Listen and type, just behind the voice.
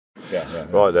Yeah.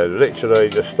 Right then, literally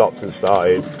just stopped and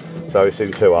started. So it's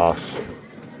in 2 hours.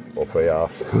 Or 3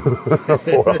 hours.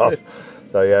 4 hours.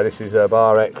 So yeah, this is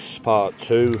Bar X Part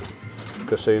 2.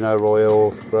 Casino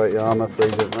Royal, Great Yarmouth,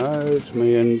 Regent Road.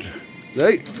 Me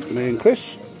and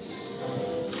Chris.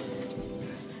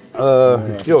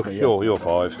 You're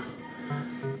 5.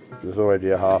 There's already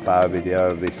a half-hour video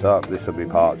of this up. This will be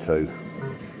Part 2.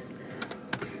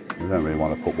 We don't really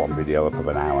want to put one video up of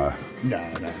an hour. No.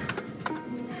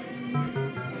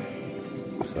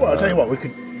 So, well, I'll tell you what, we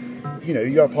could, you know,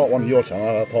 you have Part 1 on your channel,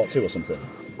 I'll have Part 2 or something.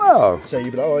 Oh. So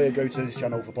you'd be like, oh yeah, go to this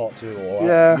channel for Part 2 or,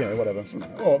 yeah. You know, whatever.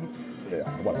 Or, yeah,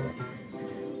 whatever.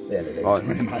 Yeah, it doesn't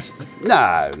really matter.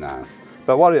 No.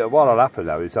 But what'll happen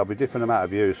though is there'll be different amount of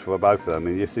views for both of them,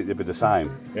 and you think they'll be the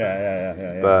same. Yeah.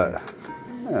 But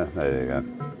yeah, there you go.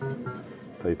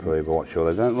 People either watch or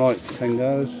they don't like thing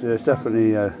goes. Yeah, it's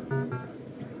definitely. Oh,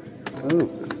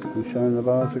 I'm showing the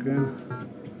bars again.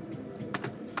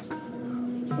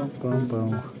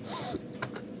 Boom.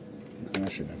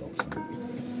 That shouldn't have also.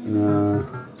 No.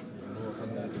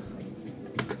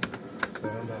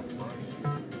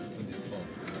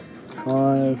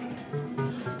 Five.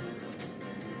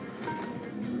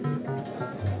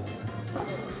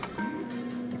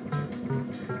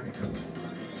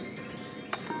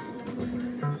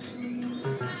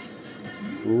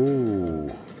 Ooh.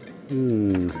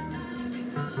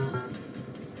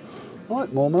 Right,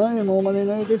 more money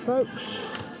needed, folks.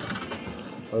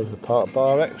 Those are part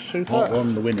Bar X Super. Part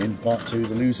 1 the winning, Part 2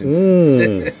 the losing.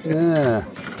 Yeah.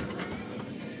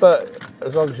 But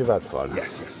as long as you've had fun.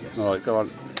 Yes. Alright, go on.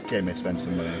 Okay, mate, spend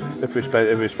some money. If we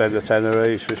spend a tenner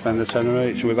each, we spend a tenner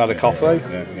each. We've had a coffee.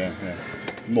 Yeah.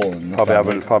 More than enough.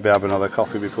 Probably have another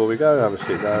coffee before we go. Have a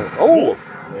sit down. Oh,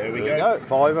 there we go.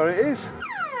 Fiver it is.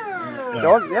 Yeah.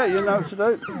 Go on, yeah, you know what to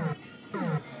do.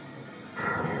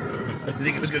 I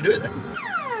think it was going to do it then.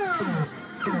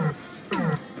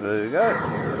 There you go.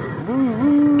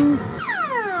 Woo.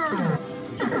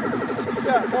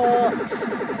 Jackpot.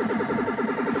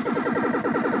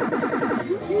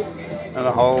 And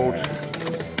a hold.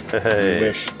 Hey.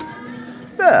 Wish.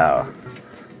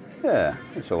 Yeah,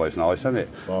 it's always nice, isn't it?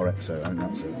 Bar X, I think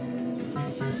that's it.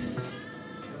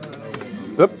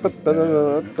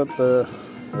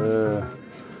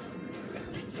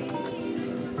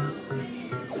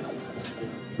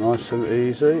 Nice and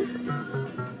easy.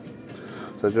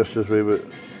 So just as we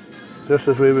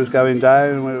was going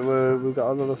down, we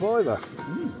got another fiver.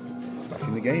 Back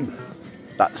in the game.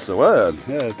 That's the word.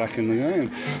 Yeah, back in the game.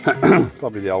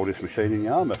 Probably the oldest machine in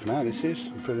Yarmouth now. This is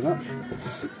pretty much.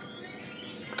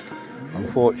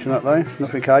 Unfortunately,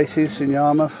 nothing cases in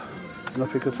Yarmouth.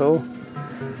 Nothing at all.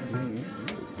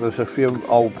 There's a few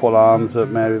old pull arms at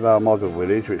Maryvale Model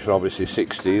Village, which are obviously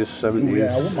 60s, 70s.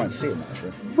 Yeah, I wouldn't mind seeing that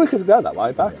actually. We could go that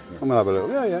way back. I'm gonna have a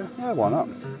look. Yeah, why not?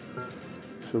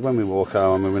 So when we walk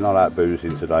home, we're not out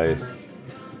boozing today. I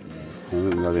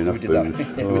haven't got enough booze.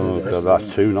 Oh god,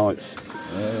 that's 2 nights.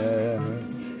 Yeah.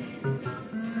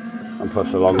 And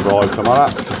plus a long drive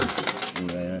tomorrow.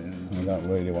 Yeah. I don't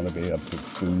really want to be a bit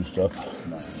boozed up.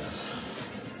 No.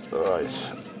 Right.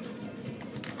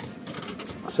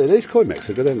 See, these coin mix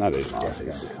are good, aren't they, these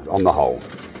Martins? On the whole.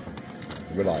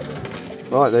 Reliable.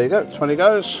 Right, there you go. 20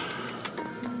 goes.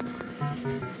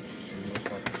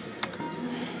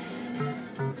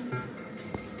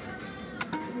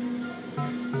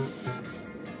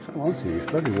 Honestly,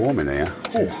 it's bloody warm in here.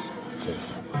 It is.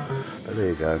 But there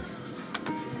you go.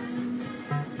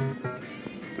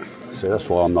 See, that's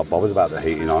why I'm not bothered about the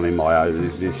heating on in my house.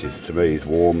 This is, to me, is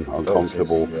warm,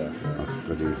 uncomfortable. Yeah.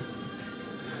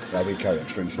 We carry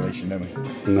extra insulation, don't we?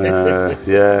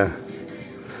 Yeah.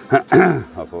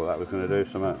 I thought that was going to do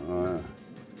something.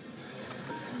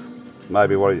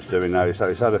 Maybe what it's doing now is that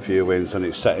it's had a few wins and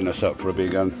it's setting us up for a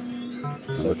big one.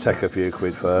 So we'll take a few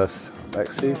quid first.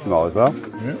 X's, might as well.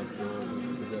 Yeah.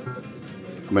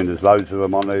 I mean, there's loads of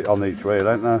them on each reel,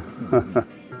 ain't there?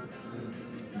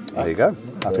 There you go.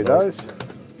 Happy days.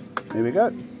 Here we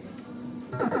go.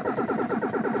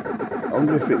 I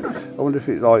wonder if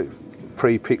it like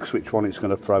pre-picks which one it's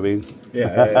going to throw in.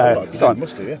 Yeah.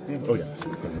 Must do, yeah. Oh yeah.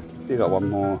 You got one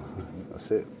more. That's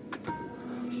it.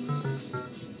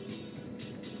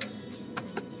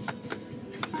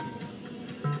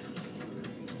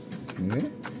 Yeah.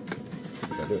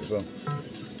 I'll do it as well.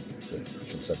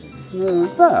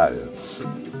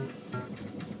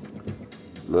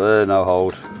 No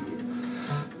hold.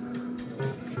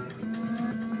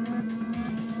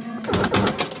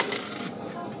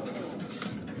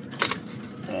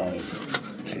 Oh,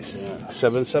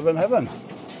 7-7 heaven.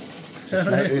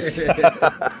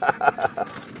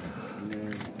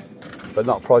 but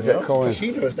not project coin.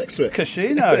 Casino is next to it.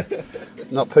 Casino,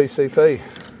 not PCP.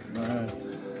 No.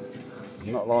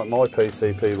 Not like my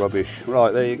PCP rubbish.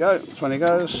 Right, there you go. 20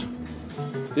 goes.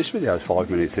 This video's 5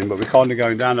 minutes in, but we're kind of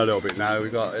going down a little bit now.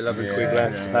 We've got 11 quid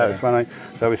left out of 20.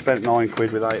 So we spent 9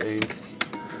 quid with 18.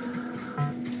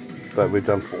 But we've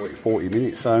done 40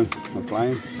 minutes, so I'm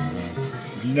playing.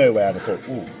 No way I'd have thought,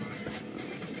 ooh.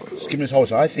 Skimmers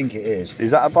Horse, I think it is.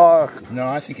 Is that a bar? No,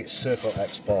 I think it's Circle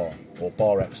X Bar, or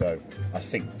Bar XO. I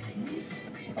think.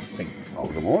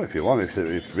 Hold them all if you want. If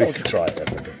We could try it then.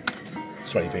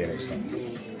 20p in it's not.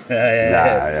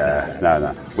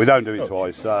 No. We don't do it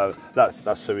twice, so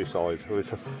that's suicide.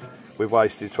 We've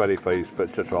wasted 20p,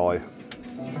 but to try.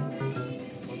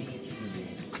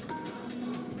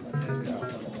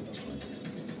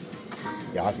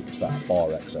 Yeah, I think it's that Bar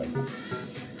XO.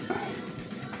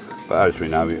 But as we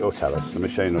know, it'll tell us. The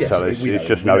machine will Yes, tell us. we It's know,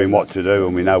 just we know knowing what that. to do,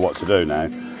 and we know what to do now.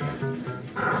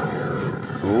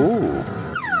 Ooh.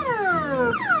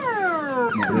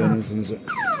 Not really anything, is it?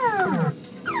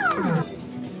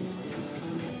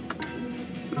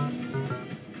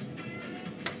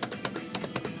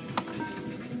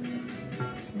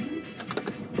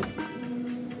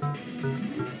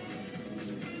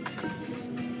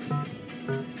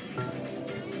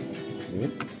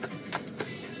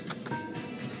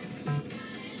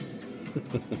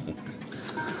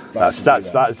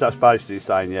 That's basically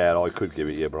saying, yeah, I could give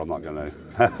it you, but I'm not going to.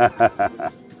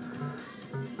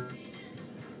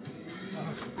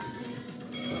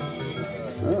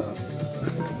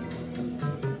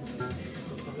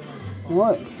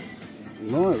 Right,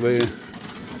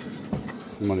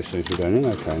 money seems to be going in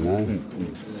okay now.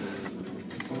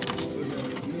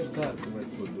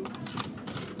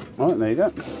 Right, there you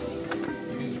go.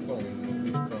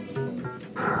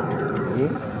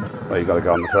 Well, you've got to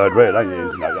go on the third reel, haven't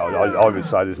you? I would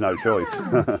say there's no choice.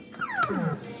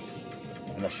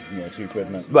 Unless you can get 2 quid,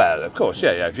 mate. Well, of course,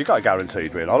 yeah. If you've got a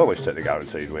guaranteed win, I'll always take the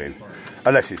guaranteed win.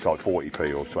 Unless it's like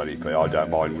 40p or 20p, I don't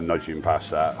mind nudging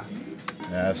past that.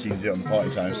 Yeah, I've seen you do it on the party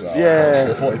time, so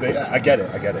Yeah. 40p. I get it.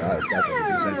 I get it. I get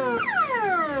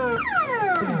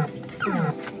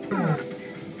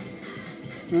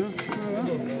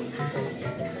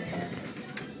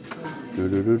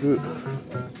Do.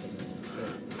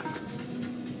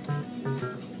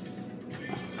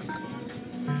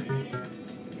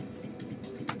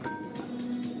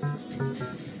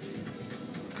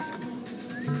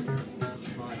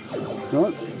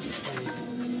 Right.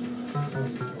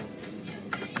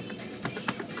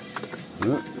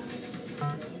 Yep.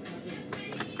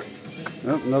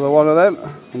 Yep, another one of them,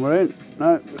 and we're in.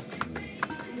 No.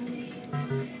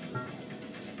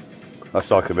 That's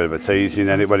like a bit of a teasing,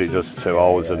 and when it does 2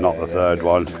 holes and not the third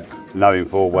one, knowing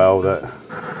full well that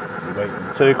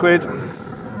 2 quid.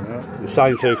 The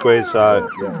same 2 quid, so.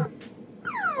 Yeah.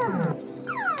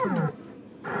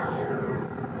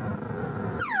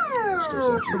 Still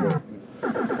saying 2 quid.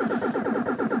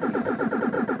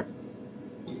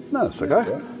 No, that's okay.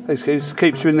 It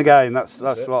keeps you in the game. That's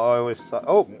what I always say.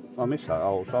 Oh, I missed that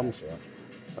hole, Tom. That's all right.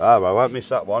 Oh, well, I won't miss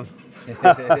that one.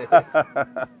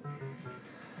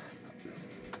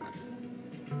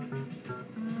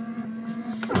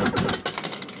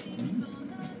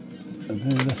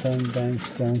 The phone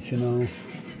down, you know.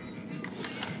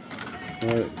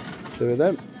 Right, 2 of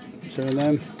them.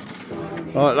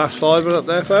 Right, last 5 up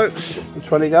there, folks.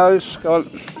 20 goes. Go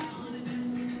on.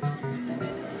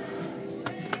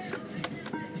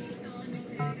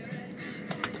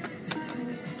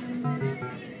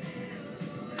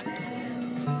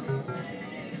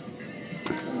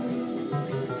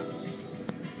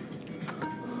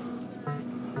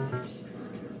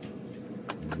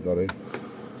 Got it.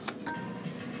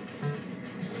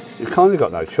 You've kind of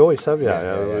got no choice, have you?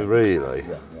 Really?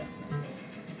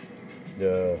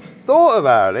 Yeah. Thought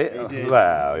about it. He did.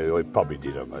 Well, he probably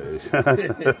didn't. It's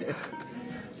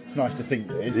nice to think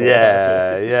that.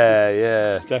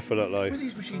 Yeah, definitely. With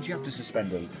these machines, you have to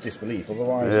suspend disbelief,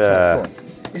 otherwise Yeah. it's not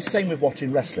fun. It's the same with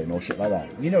watching wrestling or shit like that.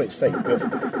 You know it's fake, but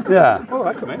Yeah. Oh,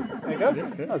 that come in. There you go.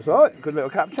 Yeah. That's all right. Good little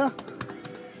capture.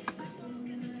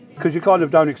 Because you kind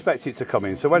of don't expect it to come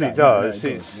in, so when it does,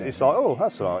 it's like, oh,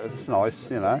 that's all right. It's nice,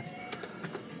 you know.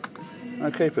 Now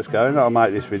keep us going. I'll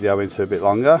make this video into a bit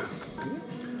longer.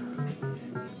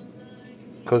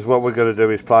 Because what we're going to do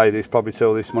is play this probably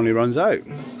till this money runs out.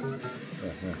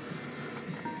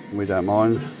 We don't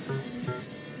mind.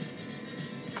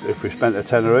 If we spent a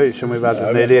tenner each and we've had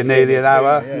nearly an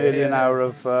hour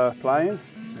of playing.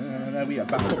 No, we get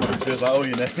back up when it feels like, oh,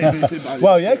 you know.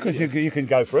 Well, yeah, because you can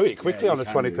go through it quickly on a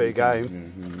 20p game.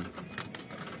 Mm-hmm.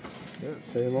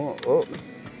 See what? Oh,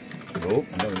 Oh, no,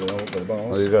 the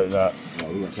bars. you got that.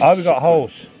 well. Oh, we got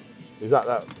holes. Is that?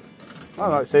 Oh,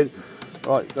 no, it's in.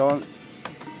 Right, go on.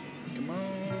 Come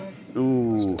on.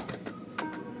 Ooh.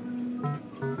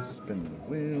 Spin the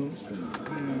wheel, spin the wheel.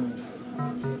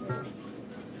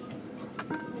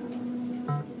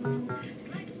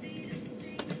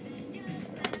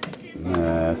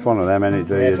 Yeah, it's one of them, ain't it?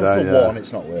 Yeah, for one,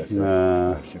 it's not worth it.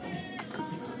 Nah.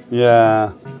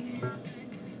 Yeah.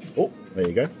 Oh, there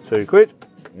you go. £2.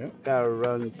 Yeah.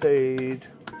 Guaranteed.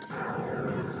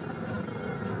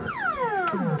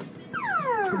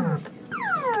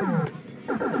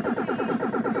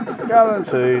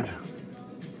 Guaranteed.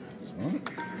 Right.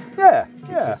 Yeah,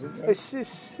 yeah.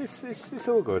 It's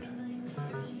all good.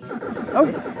 Oh,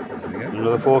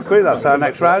 another £4. That's our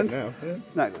next round.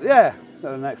 Now, yeah. Yeah,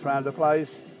 so the next round of plays.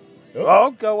 Oh,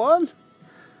 go on.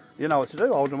 You know what to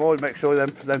do. Hold them all. Make sure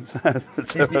them because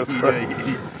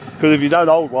if you don't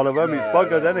hold one of them, it's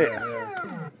buggered, isn't it?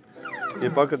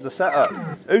 You buggered the setup.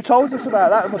 Who told us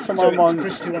about that? It was someone on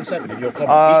Chris 217 in your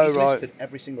comment. He's listed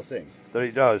every single thing. That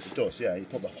it does. It does, yeah. He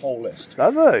put the whole list.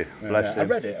 Does he? Bless him. I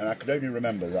read it and I could only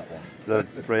remember that one. The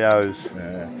 3 O's.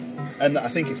 Yeah. And I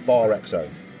think it's bar XO.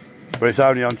 But it's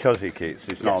only on Chuzzy kits.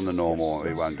 It's not on the normal.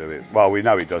 He won't do it. Well, we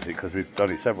know he does it because we've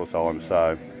done it several times.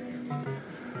 So,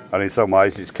 and in some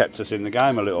ways, it's kept us in the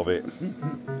game a little bit.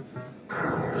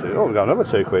 So, oh, we've got another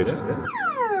 £2.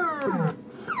 Yeah.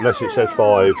 Unless it says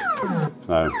 5.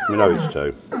 No, we know it's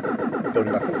 2.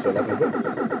 Building back up to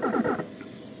 11.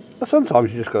 But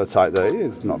sometimes you just got to take that.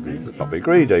 It's not be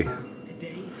greedy.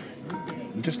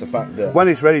 Just the fact that when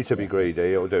it's ready to be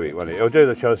greedy, it'll do it. It'll do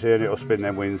the Chelsea and it'll spin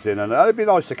them wins in, and it'd be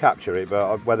nice to capture it.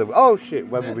 But whether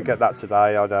whether we get that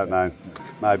today, I don't know.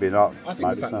 Maybe not. I think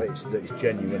maybe the fact that it's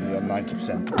genuinely on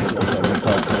 90%.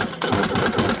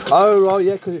 Oh right,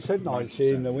 yeah, because it said 90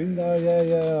 in the window.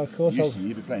 Yeah, of course.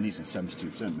 You'd be playing these at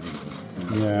 72%, maybe.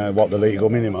 Yeah, what the legal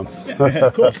minimum? Yeah,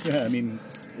 of course. Yeah, I mean,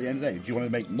 at the end of the day, do you want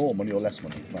to make more money or less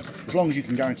money? Like, as long as you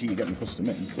can guarantee you're getting the custom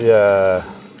in. Yeah.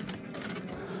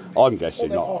 I'm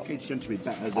guessing not. Arcades tend to be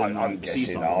better than I'm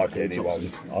guessing hardly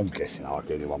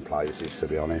anyone plays this, to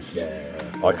be honest. Yeah.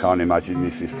 I can't imagine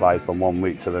this is played from one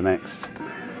week to the next.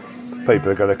 People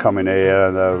are going to come in here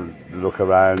and they'll look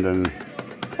around and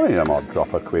I mean, they might drop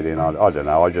 £1 in. I don't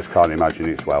know. I just can't imagine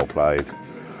it's well played.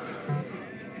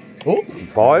 Oh,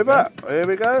 £5. Here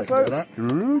we go.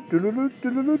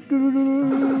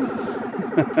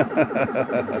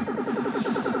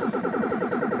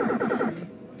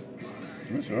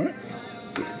 That's all right.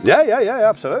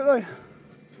 Yeah,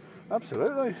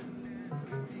 absolutely.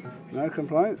 No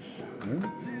complaints.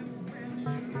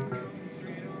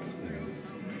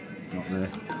 Not there.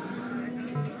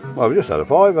 Well, we just had a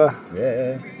 £5.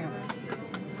 Yeah.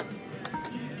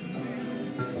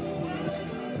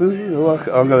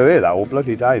 I'm going to hear that all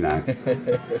bloody day now.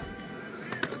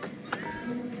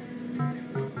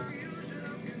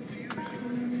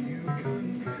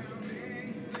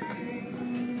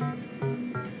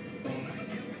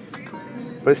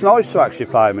 But it's nice to actually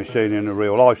play a machine in a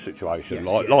real life situation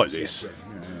like this. A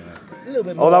little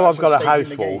bit more. Although I've got a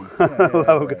house full.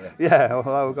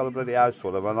 Although I've got a bloody house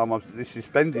full of them, this is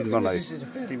spending money. This is a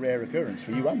fairly rare occurrence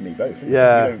for you and me both.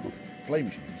 Yeah. You don't play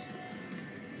machines.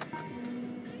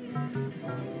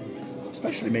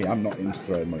 Especially me, I'm not into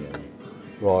throwing money away.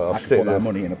 Right, I can put that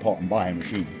money in a pot and buy a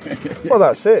machine. Well,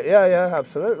 that's it. Yeah,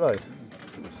 absolutely.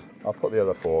 I'll put the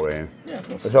other 4 in. Yeah, of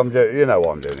course. Which you know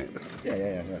why I'm doing it.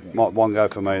 Yeah. Might one go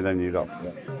for me, then you got.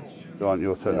 Go on,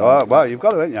 your turn. Oh, well, you've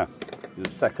got to, haven't you?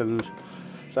 Second,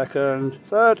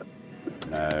 third.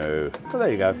 No. Well,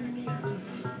 there you go.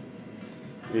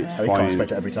 It's You can't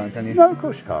expect it every time, can you? No, of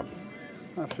course you can't.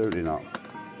 Absolutely not.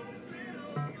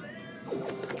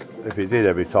 If you did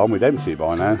every time, we'd empty it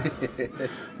by now.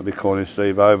 I'd be calling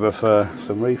Steve over for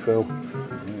some refill.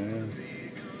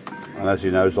 And as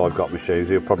he knows I've got machines,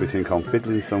 he'll probably think I'm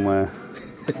fiddling somewhere.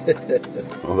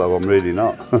 Although I'm really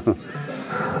not.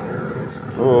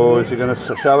 Oh, is he going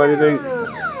to show anything?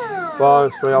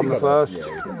 5, 3 on the first. Yeah,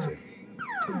 we've got to.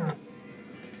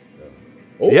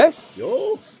 Oh, yes!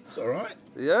 It's alright.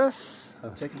 Yes! I'll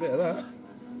take a bit of that.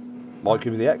 Might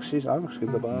give you the X's, I must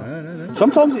give the bar. No.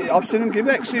 Sometimes I've seen him give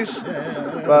X's.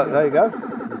 Yeah. But there you go.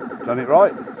 Done it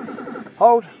right.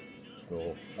 Hold.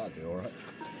 Oh, that'd be alright.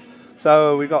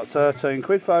 So we got £13,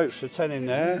 folks, so 10 in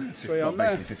there, 3 on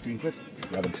there. Basically £15. You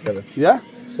add them together. Yeah.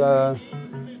 So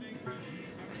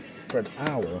for an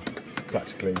hour,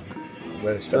 practically.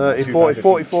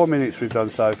 44 minutes we've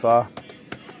done so far.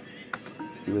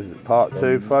 This is part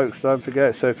 2, folks. Don't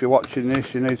forget. So if you're watching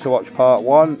this, you need to watch part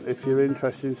 1 if you're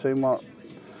interested in seeing what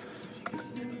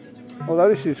Although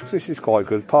this is quite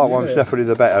good. Part one's definitely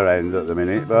the better end at the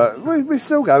minute, but we're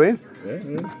still going,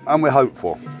 and we're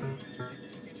hopeful.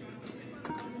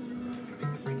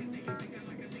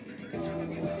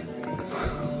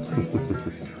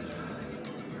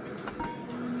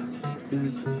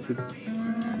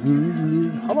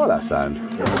 I like that sound.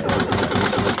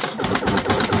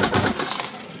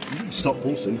 Stop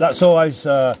pulsing. That's always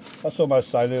that's almost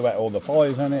saying who ate all the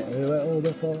pies, isn't it? Who ate all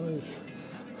the pies?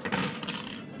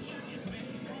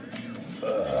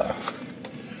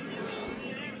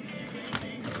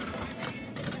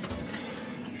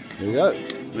 There you go.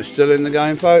 We're still in the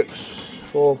game, folks.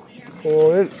 Four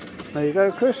in. There you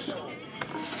go, Chris.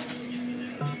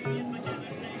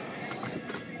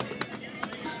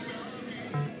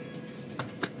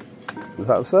 Was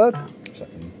that the third?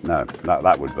 Second. No,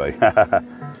 that would be.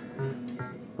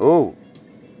 Oh,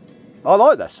 I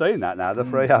like that. Seeing that now, the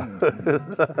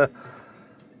 3-0.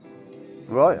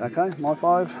 Right, okay, my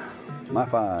 5. My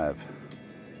 5.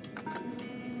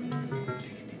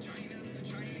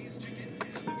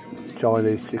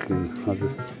 Chinese chicken. I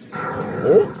just.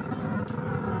 Oh.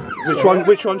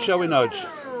 Which one shall we nudge?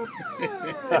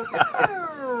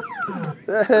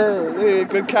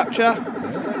 Good capture.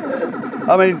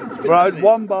 I mean, for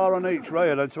 1 bar on each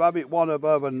reel and to have it one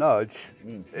above a nudge,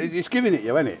 it's giving it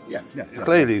you, isn't it? Yeah.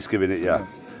 Clearly, it's giving it you.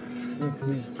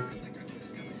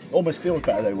 Almost feels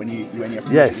better though when you have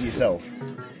to do it yourself.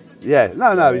 Yeah,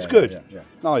 no, it's good. Yeah.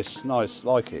 Nice,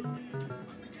 like it.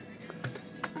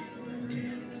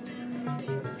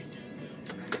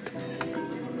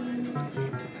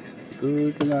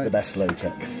 Good night. The best low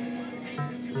tech.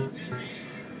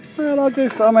 Well, I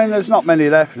mean, there's not many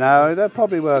left now. They're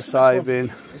probably worth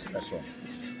saving. It's the best one.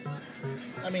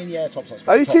 I mean, yeah, top shots.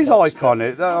 It is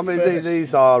iconic. I mean,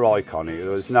 these are iconic.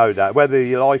 There's no doubt. Whether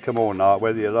you like them or not,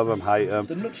 whether you love them, hate them.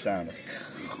 The nudge sound.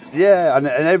 Yeah, and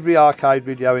every arcade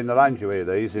video in the land you hear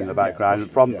these in the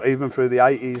background, from even through the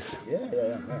 80s.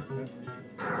 Yeah.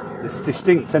 It's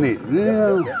distinct, isn't it?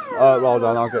 Yeah. Oh, hold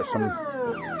on, I'll get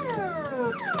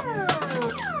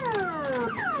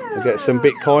some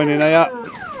Bitcoin in here.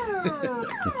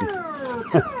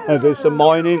 Do some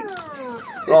mining.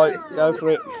 Right, go for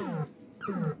it.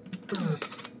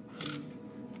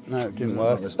 No, it didn't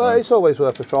work. But it's always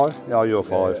worth a try. Oh, you're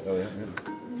 5. Yeah.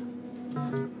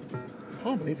 I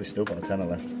can't believe we've still got a tenner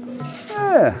left.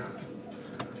 Yeah.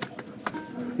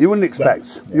 You wouldn't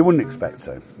expect. You wouldn't expect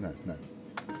so. No.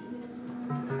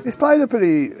 It's played a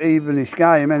pretty evenish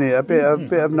game, isn't it? A bit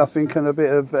of nothing and a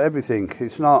bit of everything.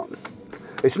 It's not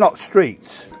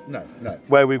streets. No.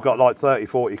 Where we've got like 30,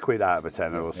 40 quid out of a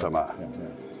tenner or something.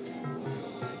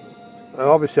 Yeah.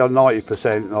 Obviously on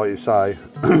 90%, like you say.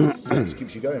 It just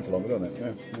keeps you going for longer, doesn't it?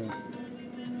 Yeah.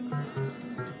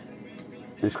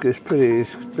 It's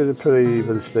been a pretty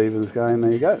even Stevens game.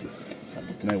 There you go. I'd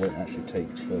love to know what it actually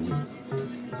takes per week.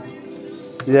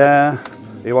 Yeah.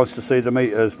 He wants to see the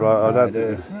meters, but I don't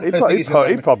think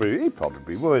he probably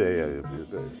would.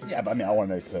 Yeah, but I mean, I want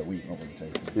to know per week, not what it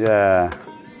takes. Yeah.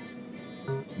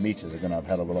 Meters are going to have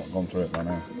hell of a lot gone through it by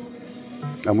now.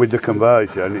 And with the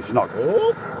conversion, it's not.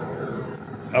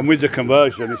 And with the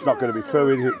conversion, it's not going to be true,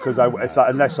 is it? Because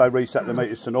unless they reset the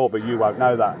meters to 0, but you won't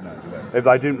know that. No. If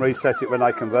they didn't reset it when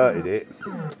they converted it.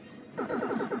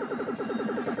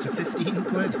 To 15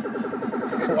 quid.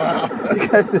 Wow.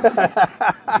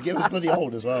 Give us bloody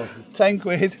old as well. 10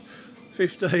 quid,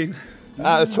 15.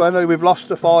 Out of 20, we've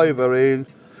lost a £5 in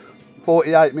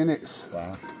 48 minutes.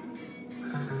 Wow.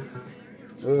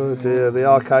 Oh dear, the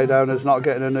arcade owner's not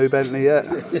getting a new Bentley yet.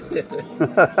 That's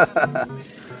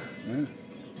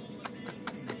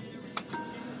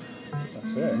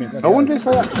it. I wonder if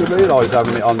they actually realise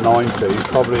having it on 90 is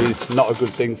probably not a good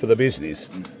thing for the business.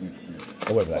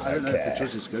 Or whether I don't know if the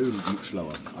choices go much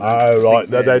lower. Oh right,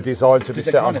 they're designed to be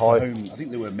set on high. I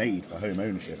think they were made for home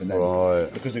ownership, and then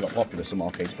because they got popular, some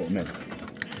arcades put them in.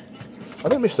 I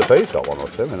think Mr. B's got one or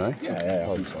two, hasn't he? Yeah,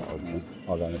 I think so.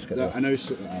 Hold on, let's get that. I know. I'll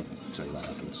tell you that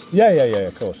afterwards. Yeah,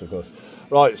 of course.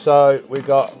 Right, so we've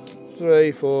got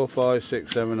 3, 4, 5,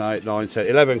 6, 7, 8, 9, 10,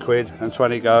 11 quid and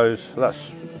 20 goes. So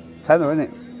that's tenner, isn't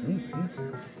it?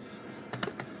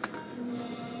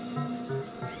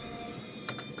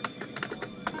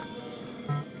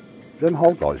 Them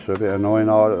hold lights are a bit annoying.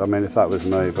 I mean, if that was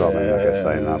me, but I mean, I guess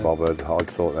they ain't that bothered. I'd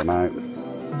sort them out.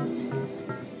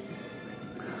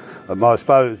 I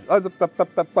suppose. But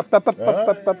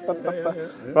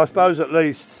I suppose at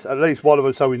least one of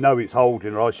us, so we know it's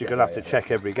holding, right? You're gonna have to check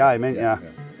every game, ain't you?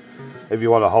 If you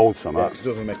want to hold something. Because it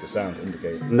doesn't make a sound to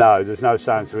indicate. No, there's no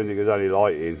sound to indicate. There's only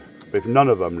lighting. But if none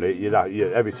of them lit,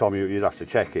 every time you'd have to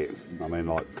check it. I mean,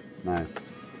 like, no.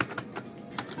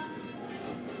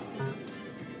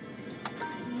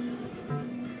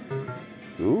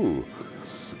 Ooh.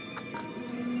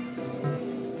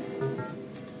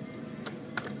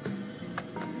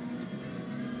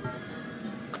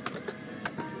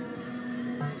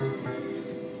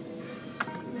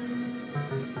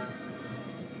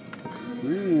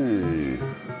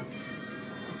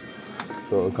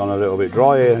 Sort of gone a little bit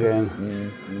dry again.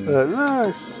 But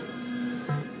nice.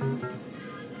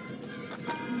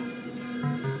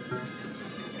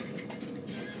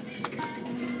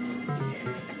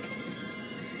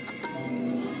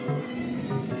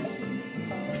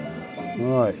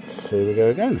 Right, here we go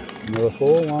again. Another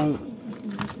 4. 1,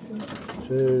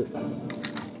 2,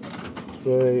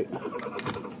 3,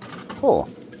 4.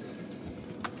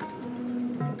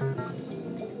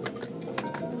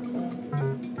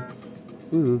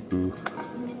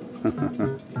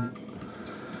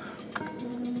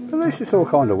 At least it's all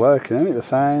kind of working, isn't it? The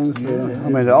fans. I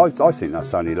mean, I think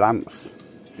that's only lamps.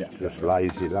 Just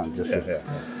lazy lamps.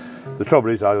 The trouble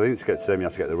is, I think to get to them, you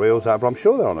have to get the reels out. But I'm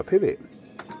sure they're on a pivot.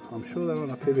 I'm sure they're on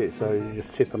a pivot, so you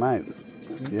just tip them out.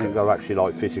 You ain't got to actually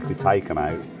like physically take them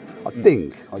out. I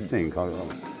think,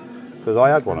 because I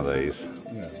had one of these.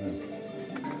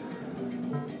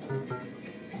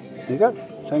 There you go.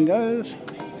 10 goes.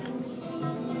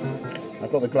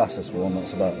 I've got the glasses for one.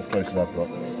 That's about as close as I've got.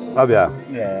 Oh yeah.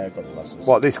 Yeah, I've got the glasses.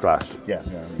 What, this glass? Yeah.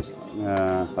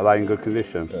 Are they in good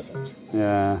condition? Perfect.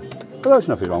 Yeah. But there's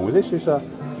nothing wrong with this, is there?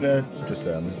 Just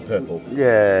purple.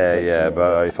 Yeah,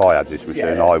 but if I had this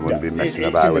machine, I wouldn't be messing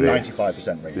about with it. It's in the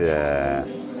 95% range. Yeah.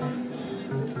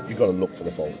 You've got to look for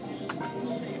the fault.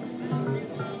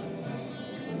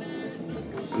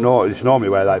 No, it's normally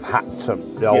where they've hacked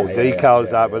the old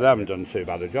decals out, but they haven't done too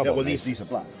bad a job. Yeah, well, these are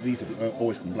black. These are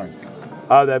always come blank.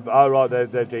 Oh, they're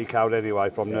decaled anyway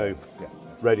from new,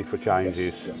 ready for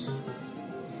changes. Yes.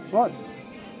 Right,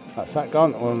 that's that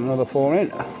gone. Well, another 4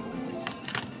 in.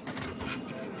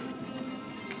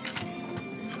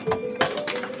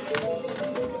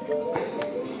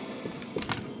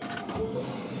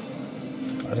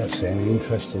 I don't see any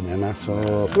interest in them at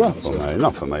all.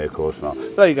 Not for me, of course not.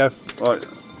 There you go. Right,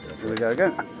 here we go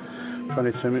again.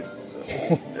 22 minutes.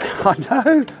 I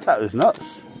know, that was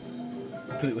nuts.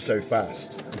 Because it was so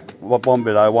fast. One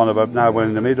below, one above, now we're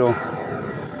in the middle.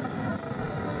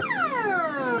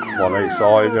 One each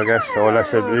side, I guess, or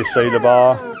unless they see the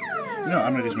bar. No,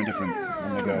 I'm going to do something different.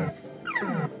 I'm going to go.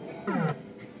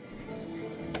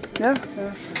 Yeah.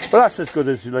 Well, that's as good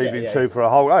as leaving 2 for a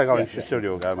hole. Oh, go on, still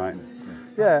you'll go, mate.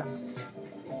 Yeah.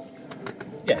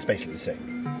 Yeah, it's basically the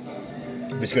same.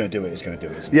 If it's going to do it, it's going to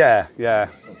do it. Yeah.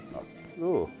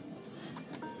 Ooh.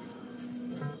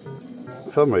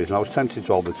 For some reason, I was tempted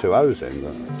to hold the 2 O's in,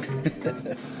 but...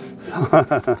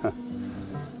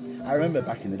 I remember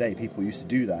back in the day, people used to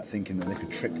do that, thinking that they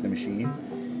could trick the machine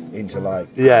into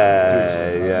like... doing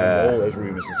all those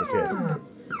rumours as a kid.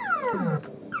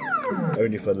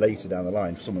 Only for later down the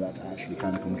line, for some of that to actually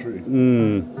kind of come true.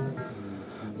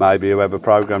 Maybe whoever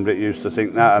programmed it used to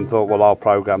think that and thought, well, I'll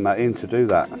program that in to do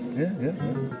that. Yeah.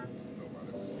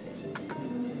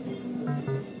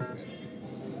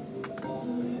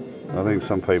 I think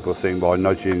some people think by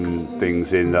nudging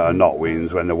things in that are not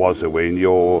wins when there was a win,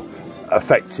 you're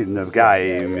affecting the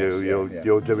game.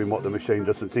 You're doing what the machine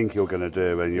doesn't think you're going to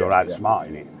do, and you're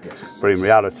outsmarting it. Yes. But in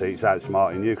reality, it's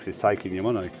outsmarting you because it's taking your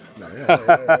money.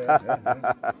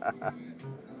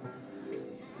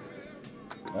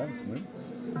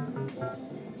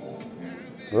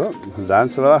 Well, I'm down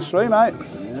to the last 3, mate.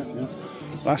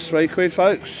 Last 3 quid,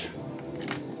 folks.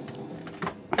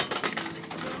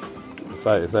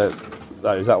 If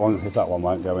that one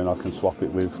won't go in, I can swap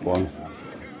it with one.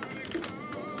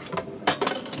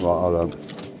 Right, hold on.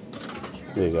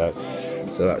 There you go.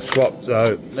 So that's swapped.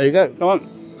 So there you go. Come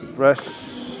on, press.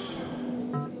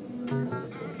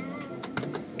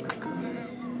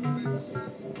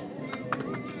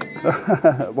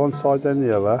 One side then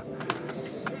the other.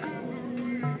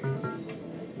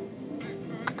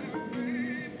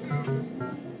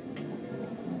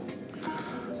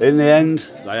 In the end,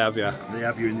 they have you. They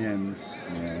have you in the end.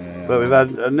 Yeah. But we've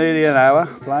had nearly an hour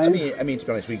playing. I mean, to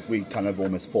be honest, we kind of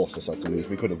almost forced ourselves to lose.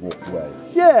 We could have walked away.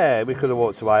 Yeah, we could have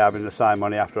walked away having the same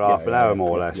money after half an hour, more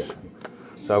or less. Yeah.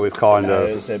 So we've kind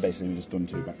of... So basically we've just done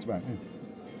 2 back to back.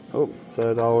 Oh,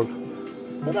 third hold.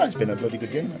 But no, it's been a bloody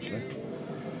good game, actually.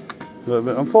 But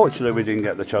unfortunately, we didn't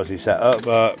get the chassis set up,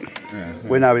 but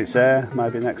we know it's there.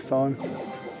 Maybe next time.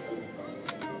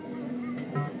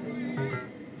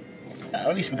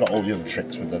 At least we got all the other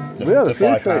tricks with the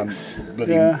 £5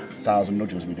 bloody 1,000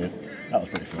 nudges we did. That was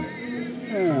pretty fun.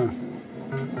 Yeah.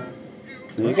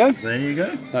 There you go. There you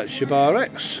go. That's your Bar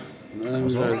X.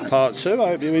 And part 2. I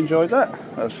hope you enjoyed that.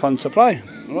 That was fun to play.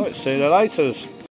 All right, see you later.